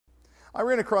I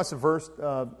ran across a verse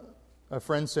a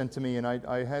friend sent to me, and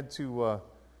I had to,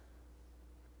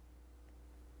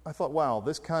 I thought, wow,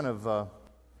 this kind of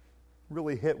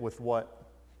really hit with what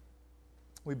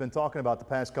we've been talking about the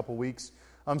past couple weeks.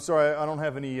 I'm sorry, I don't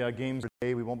have any games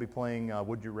today. We won't be playing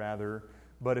Would You Rather.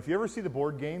 But if you ever see the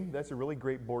board game, that's a really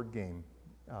great board game.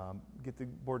 Get the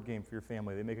board game for your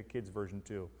family. They make a kid's version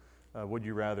too, Would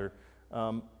You Rather.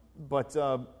 But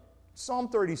Psalm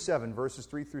 37, verses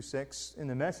 3 through 6, in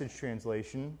the Message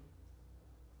translation,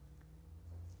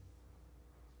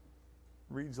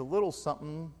 reads a little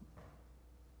something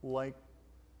like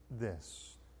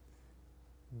this.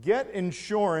 Get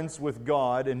insurance with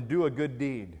God and do a good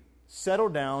deed. Settle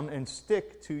down and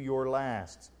stick to your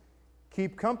last.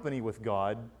 Keep company with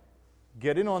God.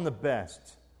 Get in on the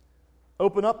best.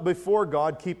 Open up before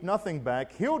God. Keep nothing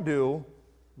back. He'll do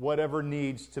whatever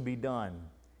needs to be done.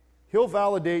 He'll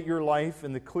validate your life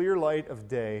in the clear light of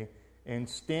day and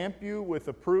stamp you with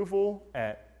approval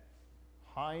at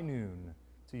high noon,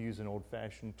 to use an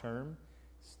old-fashioned term.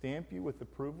 Stamp you with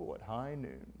approval at high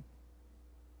noon.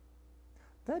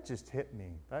 That just hit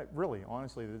me. That really,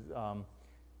 honestly,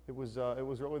 it was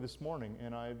early this morning,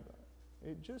 and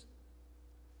it just,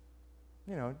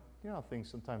 you know how things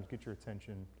sometimes get your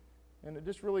attention, and it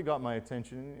just really got my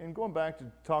attention. And going back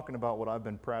to talking about what I've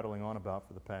been prattling on about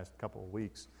for the past couple of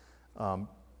weeks,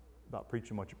 about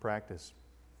preaching what you practice,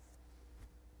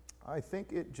 I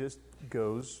think it just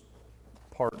goes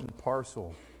part and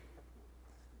parcel.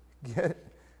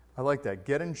 I like that.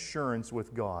 Get insurance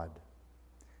with God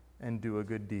and do a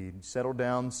good deed. Settle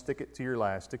down, stick to your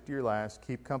last.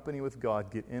 Keep company with God.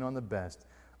 Get in on the best.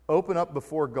 Open up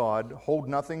before God. Hold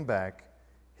nothing back.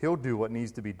 He'll do what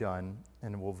needs to be done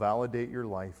and will validate your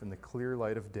life in the clear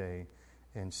light of day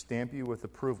and stamp you with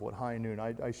approval at high noon.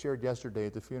 I shared yesterday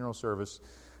at the funeral service,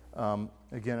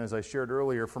 again, as I shared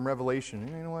earlier, from Revelation. And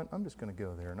you know what? I'm just going to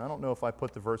go there. And I don't know if I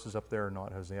put the verses up there or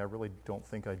not, Jose. I really don't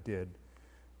think I did.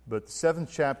 But the 7th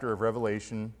chapter of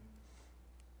Revelation,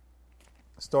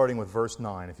 starting with verse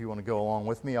 9. If you want to go along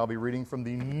with me, I'll be reading from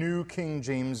the New King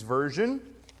James Version.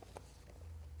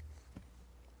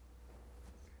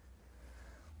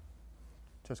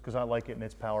 Just because I like it and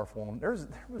it's powerful. There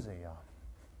was a...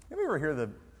 Anybody ever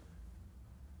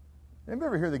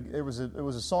hear it was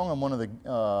a song on one of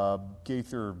the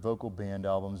Gaither vocal band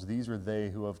albums, These Are They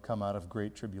Who Have Come Out of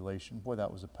Great Tribulation. Boy,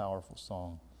 that was a powerful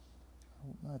song.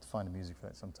 I have to find the music for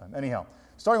that sometime. Anyhow,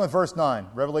 starting with verse 9,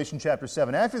 Revelation chapter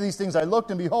 7. After these things I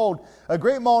looked, and behold, a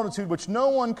great multitude which no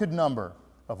one could number,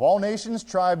 of all nations,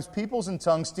 tribes, peoples, and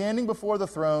tongues, standing before the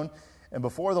throne and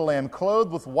before the Lamb,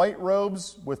 clothed with white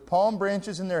robes, with palm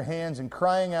branches in their hands, and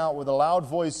crying out with a loud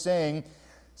voice, saying,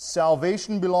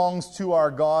 Salvation belongs to our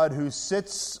God who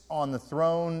sits on the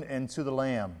throne and to the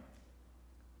Lamb.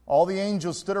 All the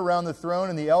angels stood around the throne,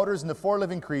 and the elders and the 4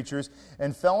 living creatures,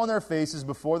 and fell on their faces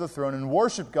before the throne and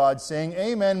worshiped God, saying,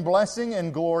 Amen, blessing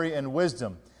and glory and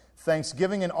wisdom,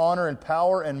 thanksgiving and honor and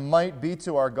power and might be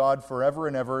to our God forever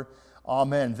and ever.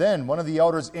 Amen. Then one of the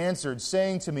elders answered,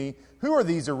 saying to me, Who are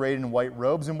these arrayed in white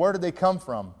robes, and where did they come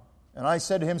from? And I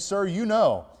said to him, Sir, you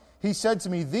know. He said to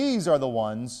me, These are the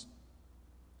ones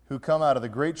who come out of the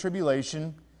great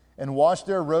tribulation, and washed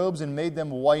their robes and made them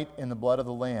white in the blood of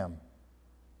the Lamb.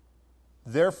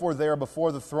 Therefore they are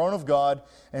before the throne of God,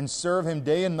 and serve Him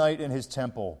day and night in His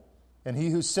temple. And He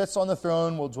who sits on the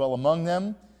throne will dwell among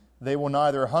them. They will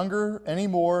neither hunger any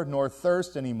more, nor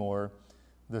thirst any more.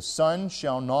 The sun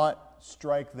shall not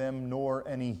strike them, nor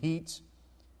any heat.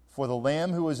 For the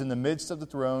Lamb who is in the midst of the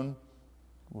throne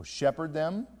will shepherd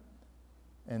them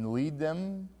and lead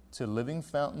them to living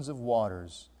fountains of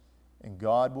waters, and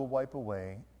God will wipe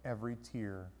away every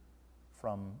tear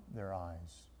from their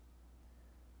eyes.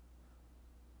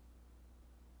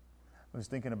 I was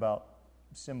thinking about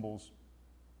symbols,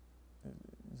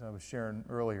 as I was sharing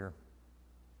earlier.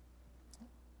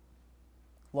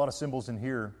 A lot of symbols in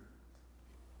here,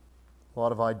 a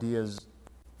lot of ideas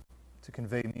to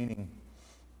convey meaning.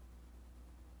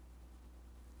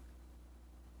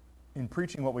 In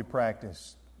preaching what we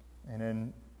practice, and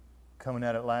in coming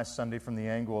at it last Sunday from the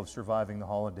angle of surviving the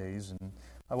holidays, and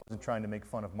I wasn't trying to make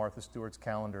fun of Martha Stewart's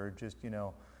calendar, just,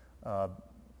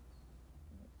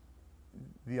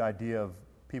 the idea of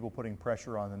people putting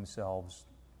pressure on themselves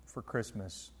for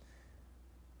Christmas.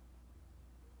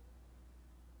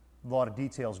 A lot of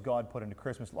details God put into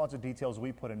Christmas. Lots of details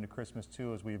we put into Christmas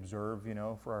too as we observe,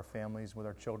 for our families, with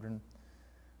our children.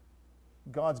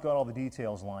 God's got all the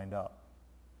details lined up.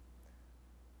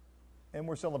 And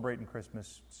we're celebrating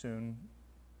Christmas soon.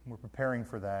 We're preparing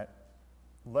for that.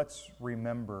 Let's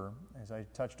remember, as I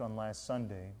touched on last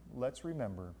Sunday, let's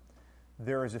remember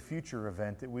there is a future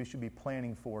event that we should be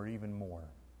planning for even more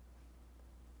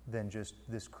than just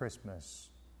this Christmas.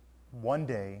 One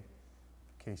day,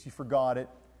 in case you forgot it,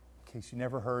 in case you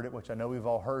never heard it, which I know we've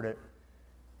all heard it,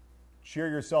 cheer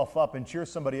yourself up and cheer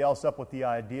somebody else up with the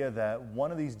idea that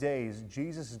one of these days,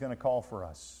 Jesus is going to call for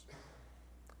us.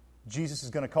 Jesus is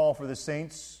going to call for the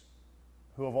saints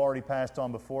who have already passed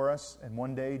on before us, and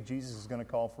one day Jesus is going to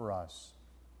call for us.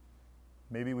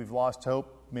 Maybe we've lost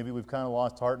hope. Maybe we've kind of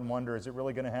lost heart and wonder, is it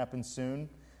really going to happen soon?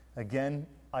 Again,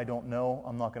 I don't know.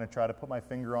 I'm not going to try to put my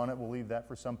finger on it. We'll leave that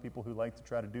for some people who like to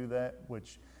try to do that,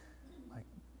 which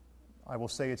I will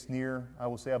say it's near. I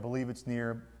will say I believe it's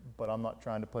near, but I'm not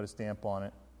trying to put a stamp on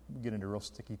it. We get into real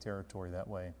sticky territory that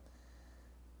way.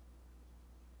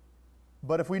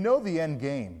 But if we know the end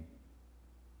game,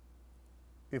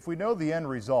 if we know the end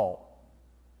result,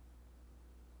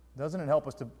 doesn't it help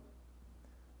us to,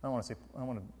 I don't want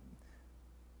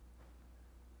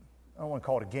to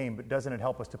call it a game, but doesn't it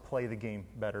help us to play the game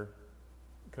better?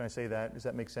 Can I say that? Does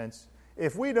that make sense?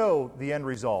 If we know the end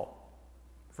result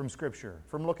from Scripture,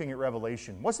 from looking at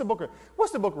Revelation, what's the book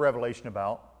of Revelation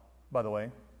about, by the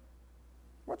way?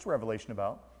 What's Revelation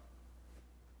about?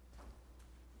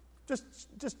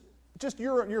 Just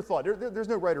your thought. There's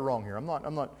no right or wrong here. I'm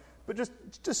not. But just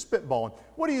spitballing.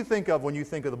 What do you think of when you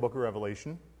think of the book of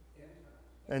Revelation?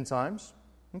 End times.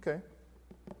 Okay.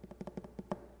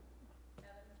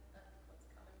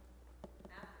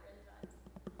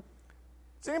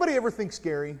 Does anybody ever think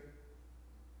scary?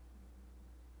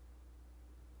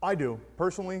 I do.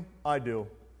 Personally, I do.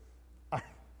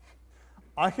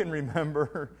 I can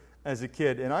remember as a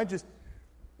kid, and this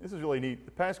is really neat.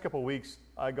 The past couple of weeks,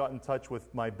 I got in touch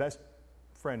with my best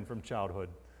friend from childhood.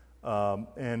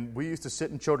 And we used to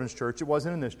sit in children's church. It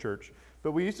wasn't in this church,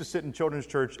 but we used to sit in children's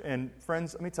church. And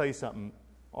friends, let me tell you something.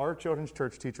 Our children's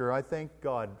church teacher, I thank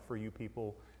God for you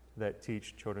people that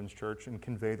teach children's church and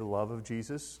convey the love of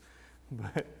Jesus.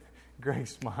 But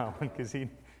Greg's smiling because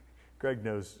Greg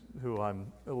knows who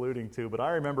I'm alluding to. But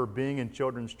I remember being in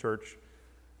children's church.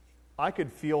 I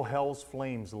could feel hell's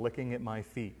flames licking at my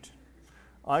feet.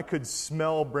 I could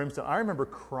smell brimstone. I remember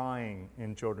crying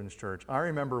in children's church. I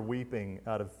remember weeping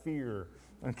out of fear,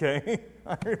 okay?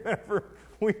 I remember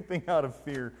weeping out of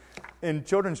fear in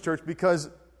children's church because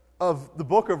of the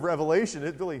book of Revelation.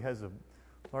 It really has a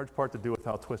large part to do with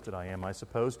how twisted I am, I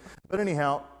suppose. But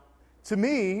anyhow, to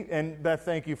me, and Beth,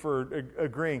 thank you for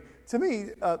agreeing, to me,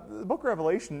 the book of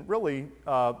Revelation really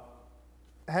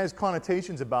has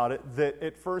connotations about it that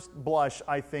at first blush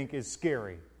I think is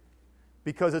scary.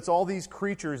 Because it's all these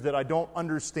creatures that I don't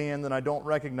understand, that I don't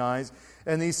recognize,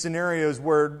 and these scenarios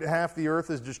where half the earth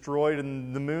is destroyed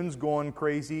and the moon's going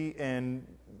crazy, and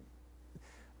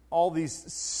all these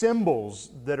symbols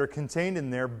that are contained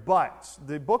in there. But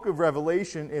the book of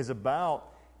Revelation is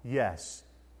about, yes,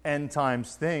 end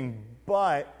times thing,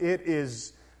 but it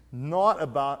is not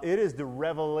about, it is the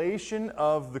revelation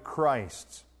of the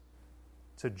Christ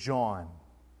to John.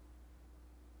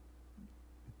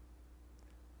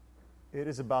 It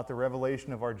is about the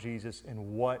revelation of our Jesus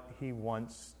and what He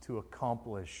wants to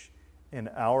accomplish in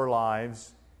our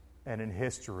lives and in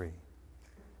history.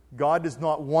 God does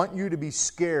not want you to be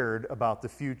scared about the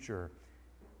future.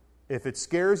 If it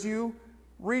scares you,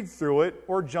 read through it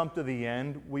or jump to the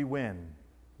end. We win.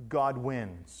 God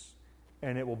wins.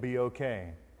 And it will be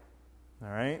okay. All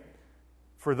right?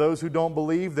 For those who don't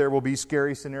believe, there will be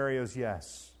scary scenarios,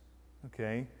 yes.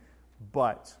 Okay?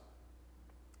 But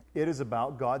it is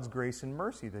about God's grace and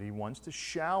mercy that He wants to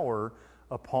shower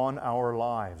upon our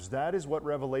lives. That is what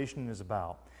Revelation is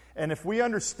about. And if we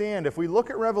understand, if we look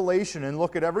at Revelation and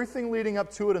look at everything leading up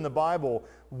to it in the Bible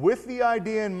with the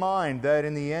idea in mind that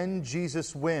in the end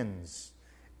Jesus wins,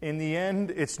 in the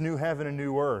end it's new heaven and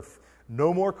new earth.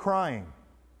 No more crying.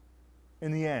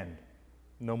 In the end,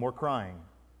 no more crying.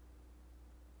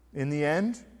 In the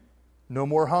end, no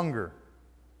more hunger.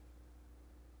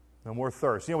 No more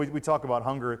thirst. You know, we talk about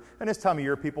hunger. And this time of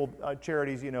year,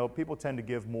 charities, people tend to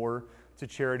give more to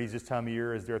charities this time of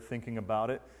year as they're thinking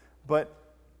about it. But,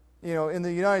 in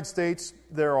the United States,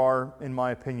 there are, in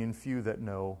my opinion, few that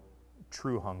know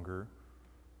true hunger.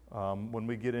 When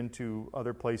we get into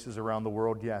other places around the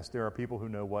world, yes, there are people who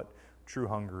know what true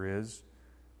hunger is.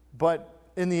 But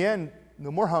in the end,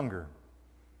 no more hunger.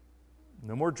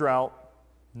 No more drought.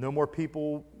 No more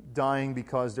people dying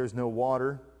because there's no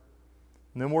water.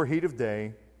 No more heat of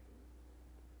day,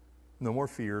 no more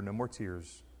fear, no more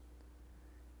tears.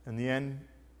 In the end,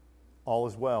 all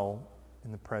is well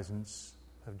in the presence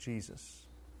of Jesus.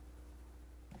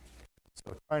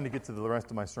 So trying to get to the rest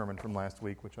of my sermon from last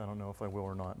week, which I don't know if I will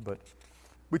or not, but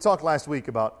we talked last week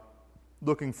about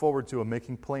looking forward to and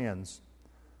making plans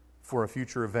for a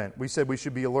future event. We said we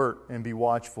should be alert and be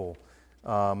watchful.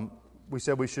 We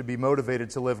said we should be motivated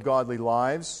to live godly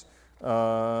lives.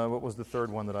 What was the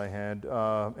third one that I had?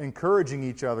 Encouraging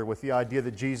each other with the idea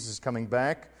that Jesus is coming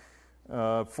back.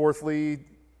 Fourthly,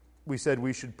 we said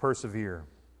we should persevere.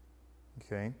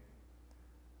 Okay?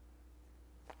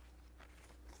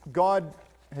 God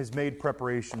has made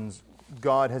preparations.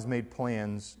 God has made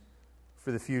plans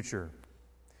for the future.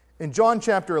 In John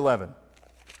chapter 11,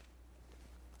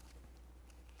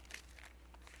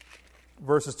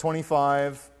 verses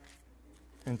 25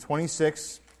 and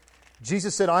 26,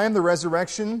 Jesus said, I am the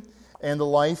resurrection and the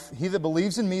life. He that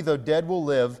believes in me, though dead, will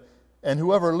live, and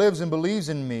whoever lives and believes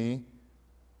in me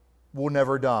will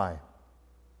never die.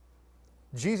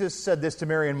 Jesus said this to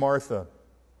Mary and Martha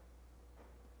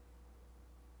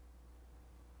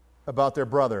about their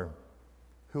brother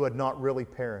who had not really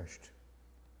perished.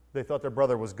 They thought their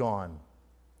brother was gone.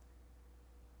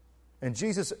 And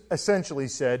Jesus essentially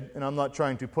said, and I'm not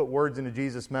trying to put words into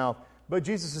Jesus' mouth, but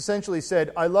Jesus essentially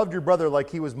said, I loved your brother like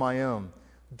he was my own.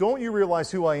 Don't you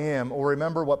realize who I am or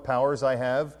remember what powers I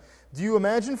have? Do you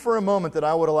imagine for a moment that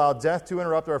I would allow death to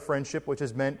interrupt our friendship, which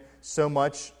has meant so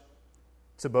much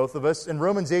to both of us? And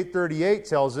Romans 8:38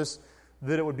 tells us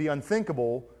that it would be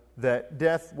unthinkable that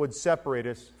death would separate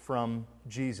us from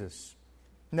Jesus.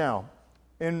 Now,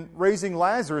 in raising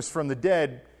Lazarus from the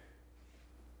dead,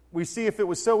 we see if it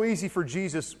was so easy for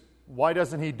Jesus, why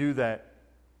doesn't He do that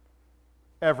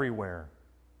everywhere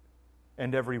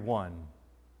and everyone?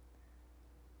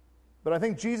 But I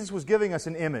think Jesus was giving us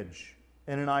an image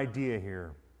and an idea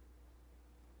here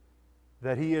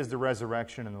that He is the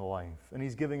resurrection and the life. And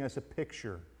He's giving us a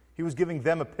picture. He was giving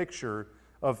them a picture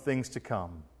of things to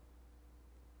come.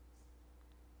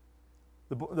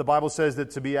 The Bible says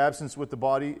that to be absent with the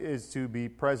body is to be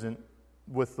present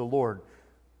with the Lord.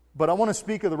 But I want to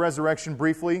speak of the resurrection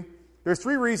briefly. There's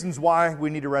 3 reasons why we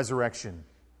need a resurrection.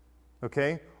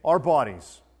 Okay? Our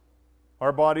bodies.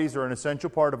 Our bodies are an essential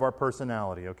part of our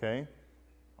personality, okay?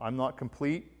 I'm not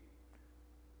complete.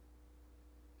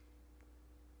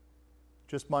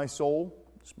 Just my soul,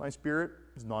 just my spirit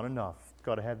is not enough.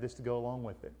 Got to have this to go along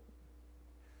with it.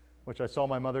 Which I saw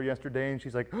my mother yesterday, and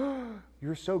she's like, oh,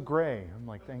 you're so gray. I'm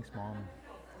like, thanks, Mom.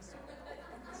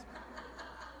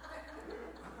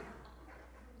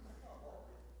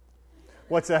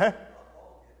 What's that?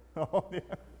 Oh, yeah.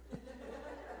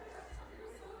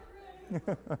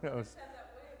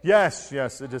 Yes,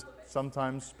 it just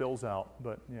sometimes spills out,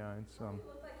 but yeah, it's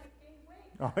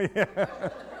Oh yeah.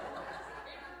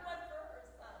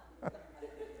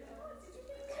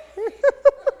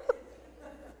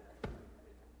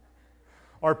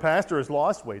 Our pastor has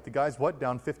lost weight. The guy's what?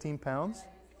 Down 15 pounds?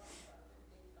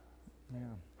 Yeah.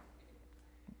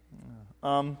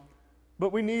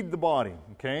 But we need the body,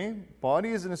 okay? Body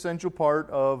is an essential part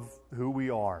of who we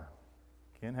are.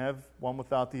 Can't have one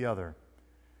without the other.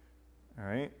 All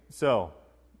right? So,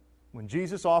 when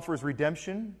Jesus offers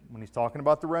redemption, when He's talking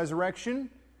about the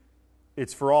resurrection,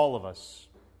 it's for all of us.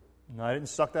 No, I didn't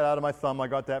suck that out of my thumb. I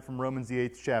got that from Romans the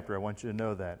 8th chapter. I want you to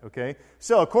know that, okay?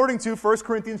 So, according to 1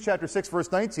 Corinthians chapter 6,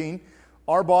 verse 19,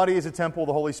 our body is a temple of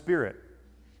the Holy Spirit,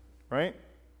 right?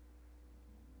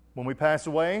 When we pass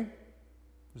away,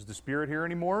 is the Spirit here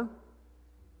anymore?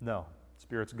 No.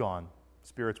 Spirit's gone.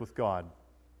 Spirit's with God,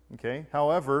 okay?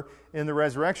 However, in the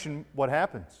resurrection, what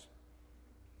happens?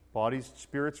 Bodies,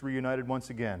 spirits reunited once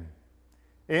again.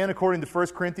 And according to 1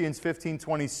 Corinthians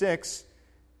 15:26,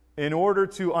 in order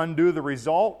to undo the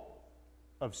result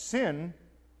of sin,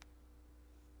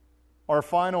 our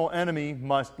final enemy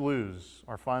must lose.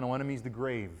 Our final enemy is the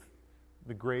grave.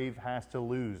 The grave has to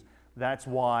lose. That's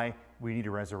why we need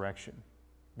a resurrection.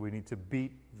 We need to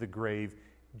beat the grave.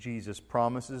 Jesus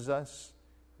promises us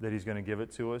that He's going to give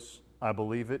it to us. I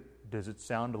believe it. Does it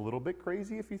sound a little bit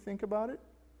crazy if you think about it?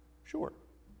 Sure.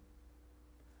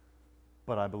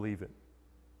 But I believe it.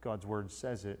 God's Word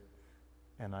says it,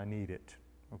 and I need it.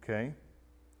 Okay?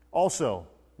 Also,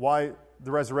 why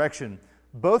the resurrection?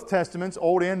 Both Testaments,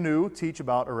 Old and New, teach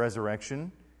about a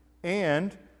resurrection,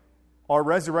 and our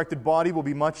resurrected body will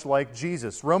be much like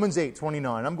Jesus. Romans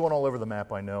 8:29. I'm going all over the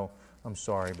map, I know. I'm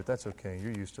sorry, but that's okay.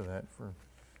 You're used to that for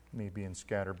me being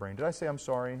scatterbrained. Did I say I'm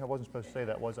sorry? I wasn't supposed to say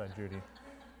that, was I, Judy?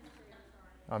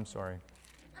 I'm sorry.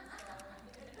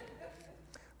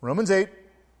 Romans 8,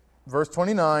 verse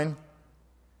 29.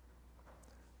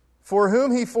 For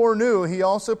whom He foreknew, He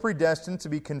also predestined to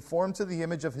be conformed to the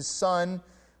image of His Son,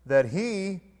 that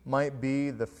He might be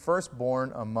the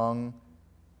firstborn among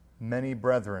many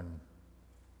brethren.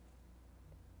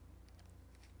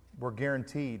 We're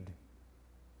guaranteed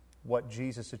what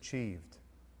Jesus achieved.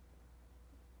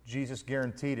 Jesus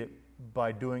guaranteed it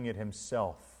by doing it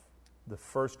Himself. the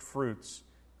first fruits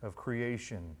of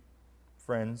creation.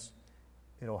 Friends,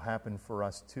 it'll happen for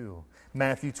us too.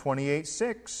 Matthew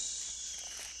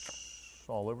 28:6.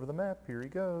 All over the map. Here he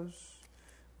goes.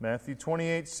 Matthew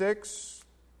 28:6.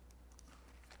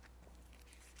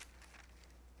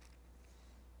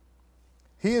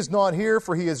 He is not here,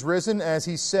 for he is risen, as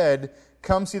he said.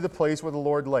 Come see the place where the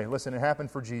Lord lay. Listen, it happened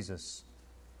for Jesus.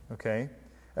 Okay?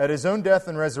 At his own death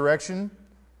and resurrection,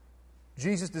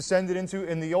 Jesus descended into,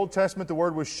 in the Old Testament, the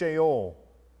word was Sheol.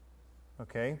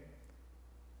 Okay?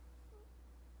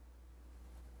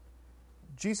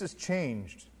 Jesus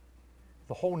changed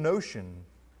the whole notion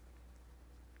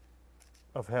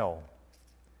of hell.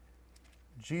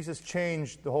 Jesus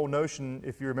changed the whole notion,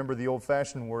 if you remember the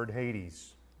old-fashioned word,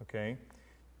 Hades. Okay?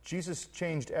 Jesus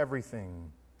changed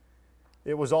everything.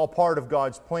 It was all part of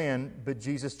God's plan, but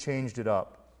Jesus changed it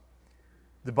up.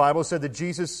 The Bible said that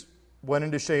Jesus went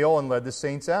into Sheol and led the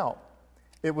saints out.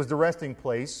 It was the resting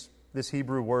place. This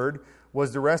Hebrew word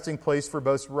was the resting place for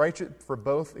both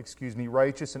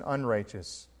righteous and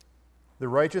unrighteous. The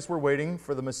righteous were waiting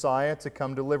for the Messiah to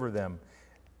come deliver them.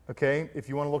 Okay, if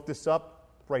you want to look this up,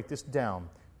 write this down.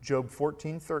 Job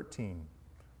 14:13.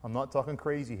 I'm not talking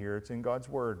crazy here. It's in God's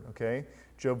Word, okay?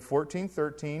 Job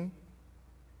 14:13,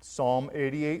 Psalm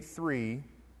 88:3,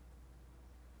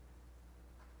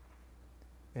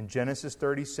 and Genesis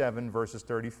 37, verses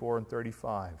 34 and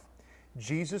 35.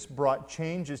 Jesus brought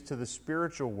changes to the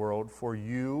spiritual world for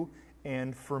you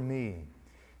and for me.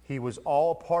 He was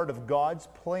all part of God's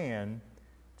plan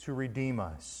to redeem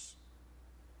us.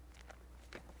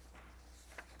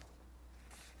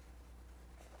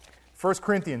 First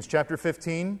Corinthians chapter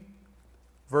 15,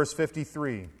 verse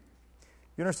 53.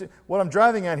 You understand? What I'm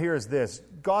driving at here is this.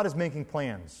 God is making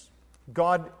plans.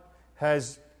 God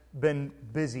has been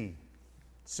busy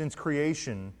since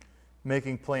creation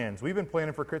making plans. We've been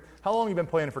planning for Christmas. How long have you been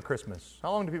planning for Christmas?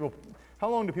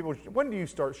 When do you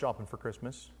start shopping for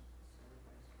Christmas?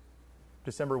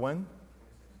 December when?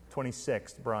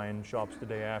 26th. Brian shops the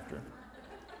day after.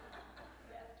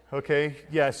 Okay,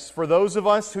 yes. For those of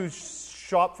us who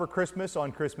shop for Christmas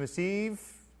on Christmas Eve,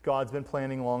 God's been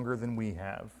planning longer than we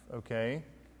have, okay?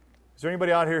 Is there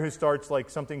anybody out here who starts like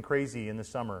something crazy in the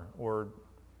summer? Or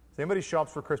does anybody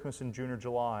shops for Christmas in June or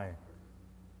July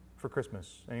for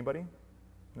Christmas? Anybody?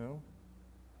 No?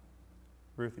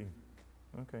 Ruthie?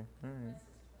 Okay, all right.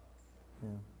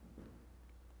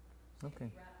 Yeah.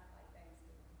 Okay.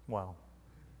 Wow.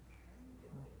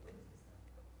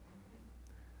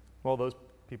 Well, those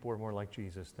people were more like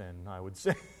Jesus then, I would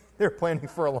say. They're planning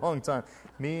for a long time.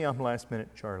 Me, I'm last minute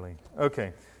Charlie.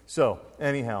 Okay, so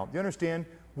anyhow, do you understand?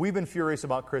 We've been furious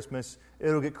about Christmas.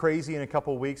 It'll get crazy in a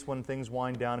couple of weeks when things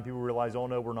wind down and people realize, oh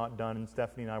no, we're not done. And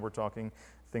Stephanie and I were talking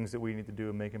things that we need to do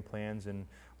and making plans, and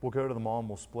we'll go to the mall and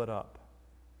we'll split up.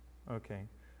 Okay.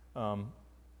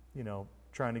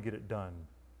 Trying to get it done.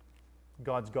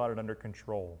 God's got it under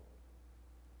control.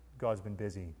 God's been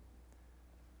busy.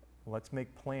 Let's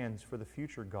make plans for the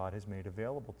future God has made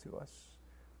available to us.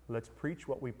 Let's preach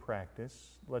what we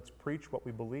practice. Let's preach what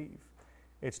we believe.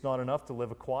 It's not enough to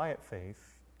live a quiet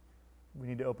faith. We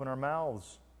need to open our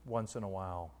mouths once in a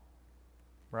while.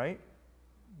 Right?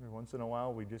 Every once in a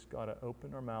while, we just got to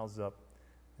open our mouths up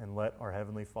and let our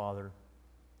Heavenly Father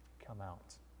come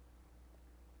out.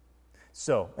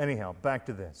 So, anyhow, back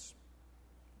to this.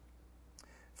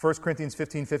 1 Corinthians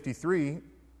 15:53,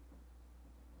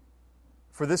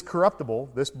 for this corruptible,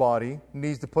 this body,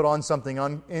 needs to put on something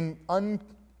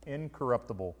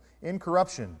incorruptible,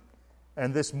 incorruption.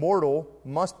 And this mortal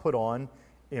must put on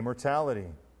immortality.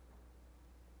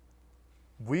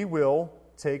 We will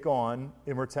take on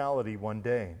immortality one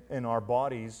day, and our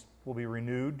bodies will be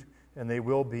renewed, and they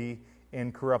will be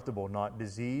incorruptible. Not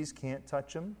disease can't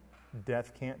touch them,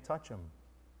 death can't touch them.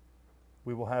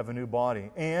 We will have a new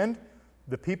body. And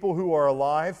the people who are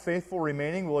alive, faithful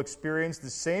remaining, will experience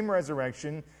the same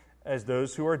resurrection as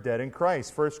those who are dead in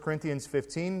Christ. 1 Corinthians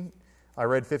 15, I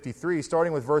read 53,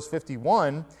 starting with verse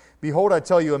 51. Behold, I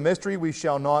tell you a mystery. We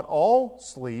shall not all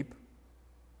sleep,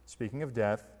 speaking of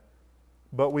death,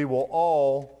 but we will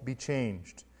all be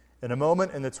changed. In a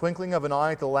moment, in the twinkling of an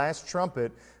eye, at the last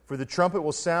trumpet, for the trumpet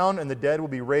will sound, and the dead will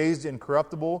be raised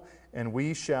incorruptible, and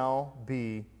we shall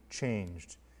be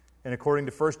changed. And according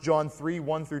to 1 John 3,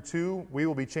 1 through 2, we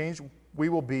will be changed. We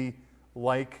will be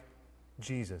like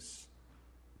Jesus.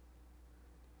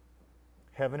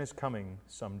 Heaven is coming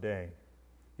someday.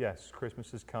 Yes,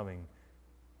 Christmas is coming.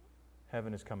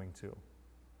 Heaven is coming too.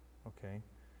 Okay?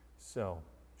 So,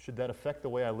 should that affect the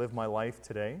way I live my life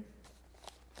today?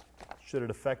 Should it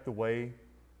affect the way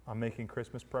I'm making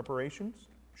Christmas preparations?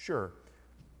 Sure.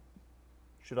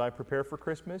 Should I prepare for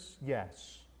Christmas?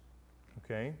 Yes.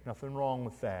 Okay? Nothing wrong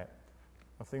with that.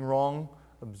 Nothing wrong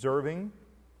observing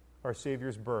our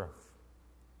Savior's birth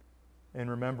and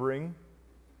remembering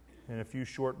in a few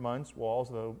short months we'll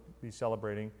also be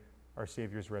celebrating our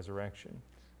Savior's resurrection,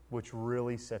 which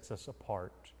really sets us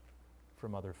apart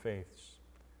from other faiths,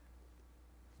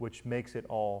 which makes it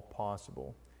all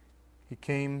possible. He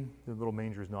came, the little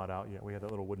manger is not out yet. We had that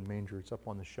little wooden manger. It's up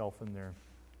on the shelf in there.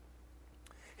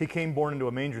 He came born into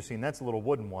a manger scene. That's a little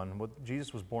wooden one. What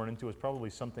Jesus was born into was probably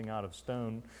something out of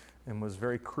stone and was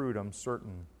very crude, I'm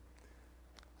certain.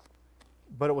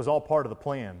 But it was all part of the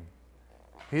plan.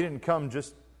 He didn't come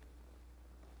just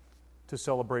to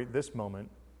celebrate this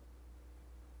moment.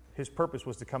 His purpose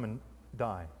was to come and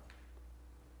die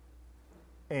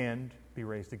and be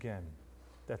raised again.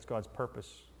 That's God's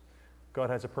purpose. God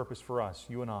has a purpose for us,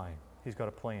 you and I. He's got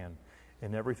a plan.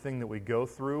 And everything that we go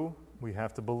through, we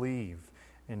have to believe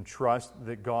and trust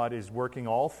that God is working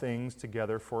all things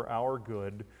together for our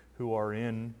good who are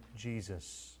in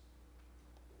Jesus.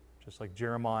 Just like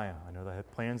Jeremiah, I know the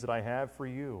plans that I have for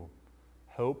you.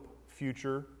 Hope,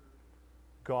 future.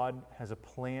 God has a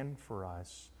plan for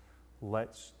us.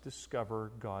 Let's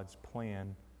discover God's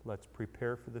plan. Let's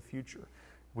prepare for the future.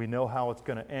 We know how it's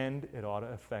going to end. It ought to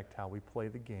affect how we play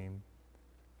the game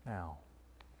now.